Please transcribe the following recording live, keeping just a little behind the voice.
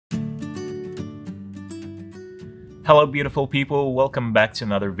Hello beautiful people, welcome back to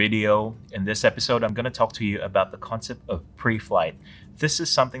another video. In this episode, I'm going to talk to you about the concept of pre-flight. This is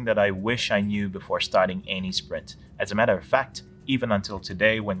something that I wish I knew before starting any sprint. As a matter of fact, even until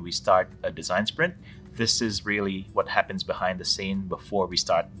today when we start a design sprint, this is really what happens behind the scene before we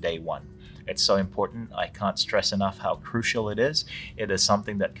start day one. It's so important. I can't stress enough how crucial it is. It is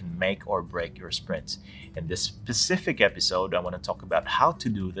something that can make or break your sprint. In this specific episode, I want to talk about how to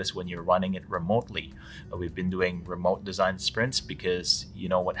do this when you're running it remotely. We've been doing remote design sprints because you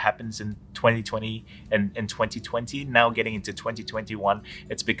know what happens in 2020 and in 2020, now getting into 2021,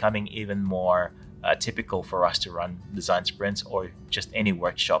 it's becoming even more typical for us to run design sprints or just any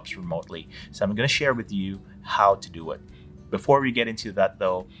workshops remotely. So I'm going to share with you how to do it. Before we get into that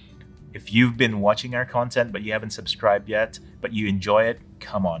though, if you've been watching our content but you haven't subscribed yet, but you enjoy it,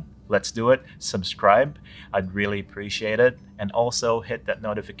 come on, let's do it. Subscribe. I'd really appreciate it. And also hit that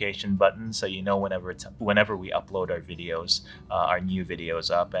notification button so you know whenever we upload our videos, our new videos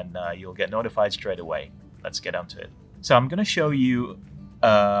up, and you'll get notified straight away. Let's get onto it. So I'm going to show you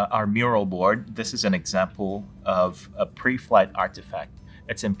our mural board. This is an example of a pre-flight artifact.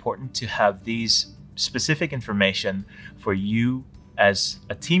 It's important to have these specific information for you as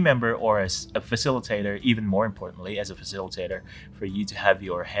a team member or as a facilitator, even more importantly, as a facilitator, for you to have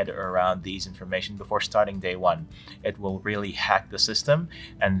your head around these information before starting day one. It will really hack the system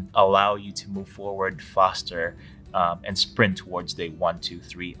and allow you to move forward faster and sprint towards day 1, 2,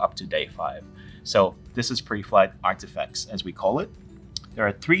 3, up to day 5. So this is pre-flight artifacts, as we call it. There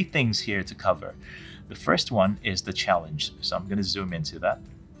are 3 things here to cover. The first one is the challenge. So I'm going to zoom into that.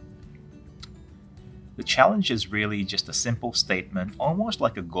 The challenge is really just a simple statement, almost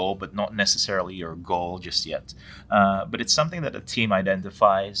like a goal, but not necessarily your goal just yet. But it's something that the team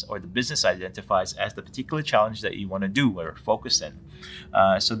identifies or the business identifies as the particular challenge that you want to do or focus in.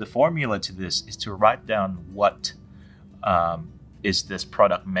 So the formula to this is to write down what is this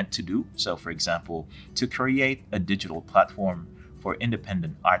product meant to do. So for example, to create a digital platform for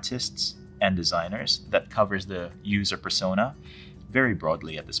independent artists and designers that covers the user persona very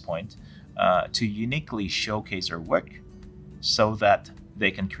broadly at this point. To uniquely showcase their work so that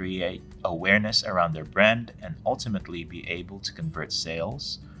they can create awareness around their brand and ultimately be able to convert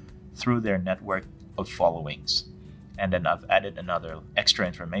sales through their network of followings. And then I've added another extra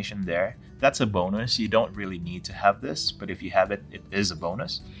information there. That's a bonus. You don't really need to have this, but if you have it, it is a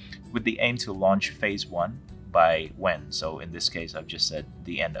bonus, with the aim to launch phase 1 by when? So in this case, I've just said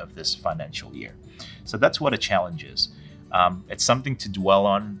the end of this financial year. So that's what a challenge is. It's something to dwell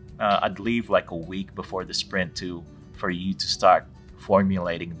on. I'd leave like a week before the sprint for you to start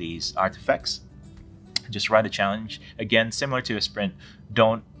formulating these artifacts. Just write a challenge. Again, similar to a sprint,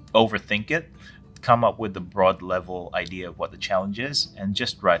 don't overthink it. Come up with the broad level idea of what the challenge is and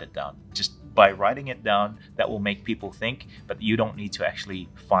just write it down. Just by writing it down, that will make people think, but you don't need to actually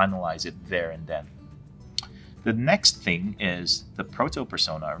finalize it there and then. The next thing is the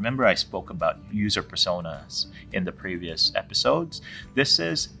proto-persona. Remember I spoke about user personas in the previous episodes. This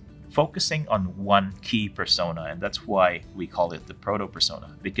is focusing on one key persona, and that's why we call it the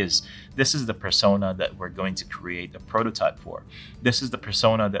proto-persona, because this is the persona that we're going to create a prototype for. This is the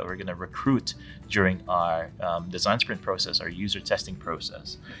persona that we're going to recruit during our design sprint process, our user testing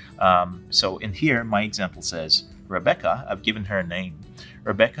process. So in here, my example says, Rebecca, I've given her a name.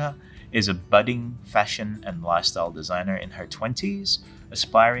 Rebecca is a budding fashion and lifestyle designer in her 20s,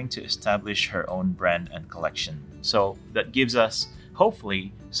 aspiring to establish her own brand and collection. So that gives us,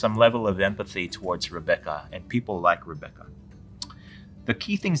 hopefully, some level of empathy towards Rebecca and people like Rebecca. The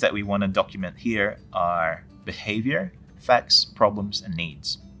key things that we want to document here are behavior, facts, problems, and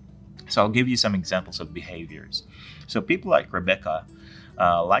needs. So I'll give you some examples of behaviors. So people like Rebecca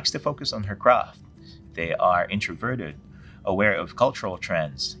likes to focus on her craft. They are introverted, aware of cultural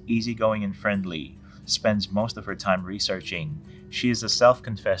trends, easygoing and friendly, spends most of her time researching. She is a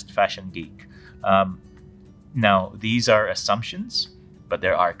self-confessed fashion geek. Now, these are assumptions, but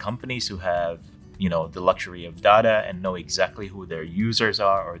there are companies who have, the luxury of data and know exactly who their users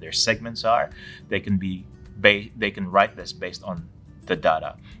are or their segments are. They can write this based on the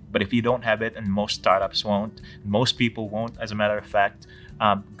data. But if you don't have it, and most startups won't, most people won't, as a matter of fact,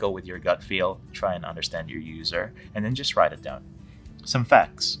 go with your gut feel, try and understand your user, and then just write it down. Some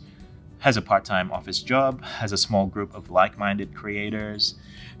facts. Has a part-time office job, has a small group of like-minded creators,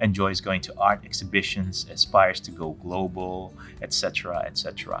 enjoys going to art exhibitions, aspires to go global, etc.,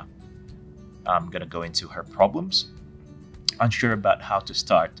 etc. I'm going to go into her problems. Unsure about how to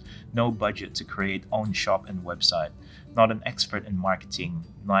start, no budget to create own shop and website, not an expert in marketing,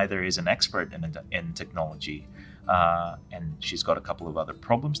 neither is an expert in technology. And she's got a couple of other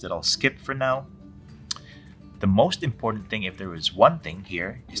problems that I'll skip for now. The most important thing, if there is one thing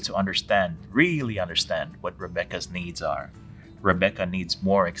here, is to understand, really understand what Rebecca's needs are. Rebecca needs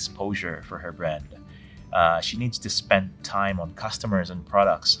more exposure for her brand. She needs to spend time on customers and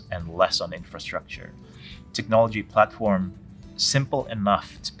products and less on infrastructure. Technology platform simple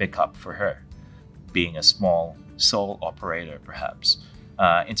enough to pick up for her, being a small sole operator perhaps.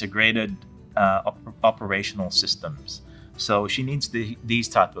 Integrated operational systems. So she needs these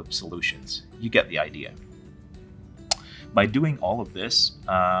type of solutions. You get the idea. By doing all of this,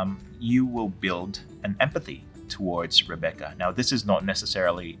 you will build an empathy towards Rebecca. Now, this is not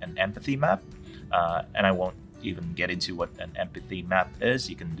necessarily an empathy map, and I won't even get into what an empathy map is.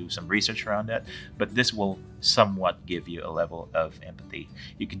 You can do some research around that, but this will somewhat give you a level of empathy.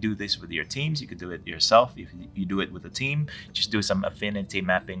 You can do this with your teams. You can do it yourself. If you do it with a team, just do some affinity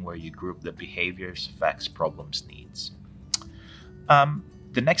mapping where you group the behaviors, facts, problems, needs.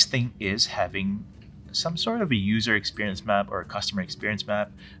 The next thing is having some sort of a user experience map or a customer experience map.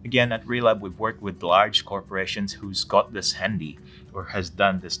 Again, at Relab, we've worked with large corporations who's got this handy or has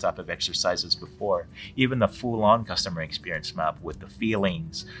done this type of exercises before. Even a full-on customer experience map with the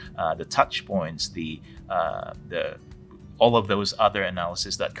feelings, the touch points, all of those other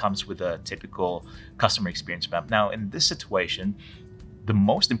analysis that comes with a typical customer experience map. Now, in this situation, the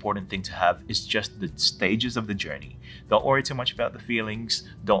most important thing to have is just the stages of the journey. Don't worry too much about the feelings.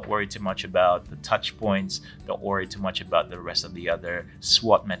 Don't worry too much about the touch points. Don't worry too much about the rest of the other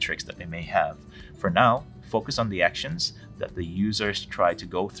SWOT metrics that they may have. For now, focus on the actions that the users try to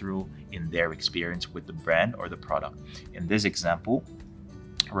go through in their experience with the brand or the product. In this example,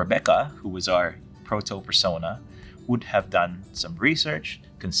 Rebecca, who was our proto-persona, would have done some research,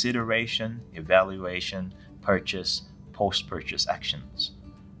 consideration, evaluation, purchase, post-purchase actions.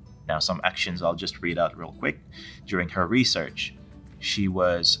 Now, some actions I'll just read out real quick. During her research, she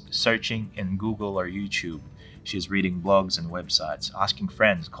was searching in Google or YouTube. She's reading blogs and websites, asking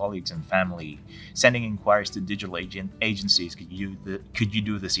friends, colleagues, and family, sending inquiries to digital agencies. Could you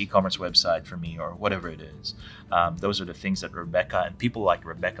do this e-commerce website for me, or whatever it is? Those are the things that Rebecca and people like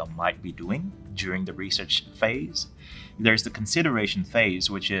Rebecca might be doing during the research phase. There's the consideration phase,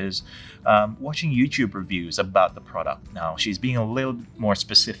 which is watching YouTube reviews about the product. Now, she's being a little more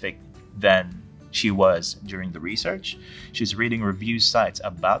specific than she was during the research. She's reading review sites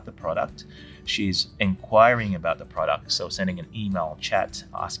about the product. She's inquiring about the product, so sending an email, chat,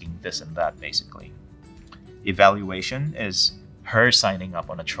 asking this and that, basically. Evaluation is her signing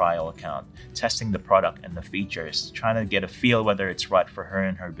up on a trial account, testing the product and the features, trying to get a feel whether it's right for her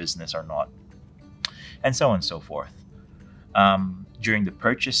and her business or not, and so on and so forth. During the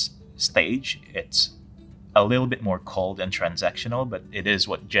purchase stage, it's a little bit more cold and transactional, but it is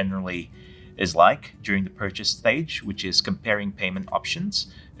what generally is like during the purchase stage, which is comparing payment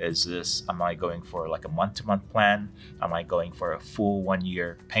options. Am I going for like a month-to-month plan? Am I going for a full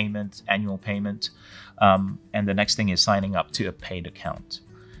 1-year payment, annual payment? And the next thing is signing up to a paid account.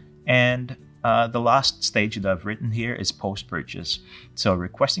 And the last stage that I've written here is post-purchase. So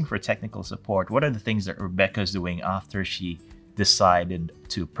requesting for technical support. What are the things that Rebecca's doing after she decided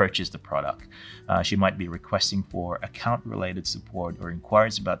to purchase the product? She might be requesting for account-related support or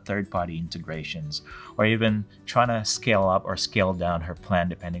inquiries about third-party integrations, or even trying to scale up or scale down her plan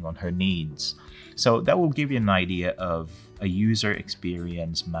depending on her needs. So that will give you an idea of a user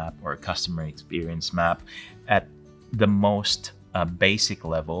experience map or a customer experience map at the most basic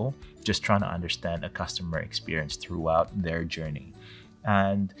level, just trying to understand a customer experience throughout their journey.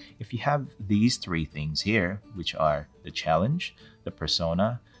 And if you have these three things here, which are the challenge, the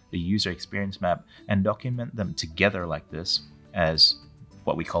persona, the user experience map, and document them together like this as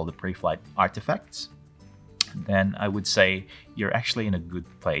what we call the Preflight artifacts, then I would say you're actually in a good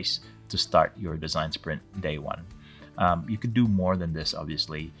place to start your design sprint day one. You could do more than this,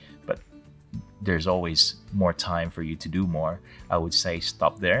 obviously, but there's always more time for you to do more. I would say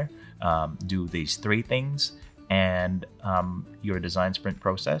stop there, do these three things, and your design sprint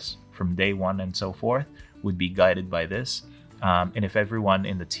process from day one and so forth would be guided by this. And if everyone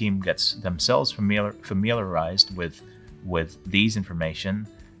in the team gets themselves familiarized with these information,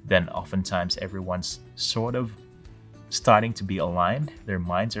 then oftentimes everyone's sort of starting to be aligned. Their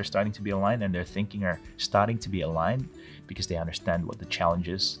minds are starting to be aligned, and their thinking are starting to be aligned because they understand what the challenge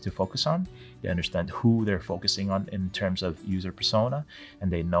is to focus on. They understand who they're focusing on in terms of user persona,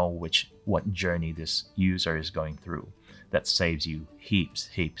 and they know what journey this user is going through. That saves you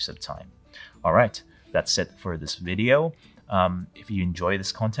heaps of time. All right, that's it for this video. If you enjoy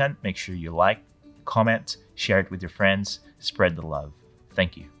this content, make sure you like, comment, share it with your friends, spread the love.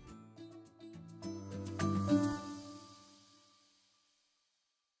 Thank you.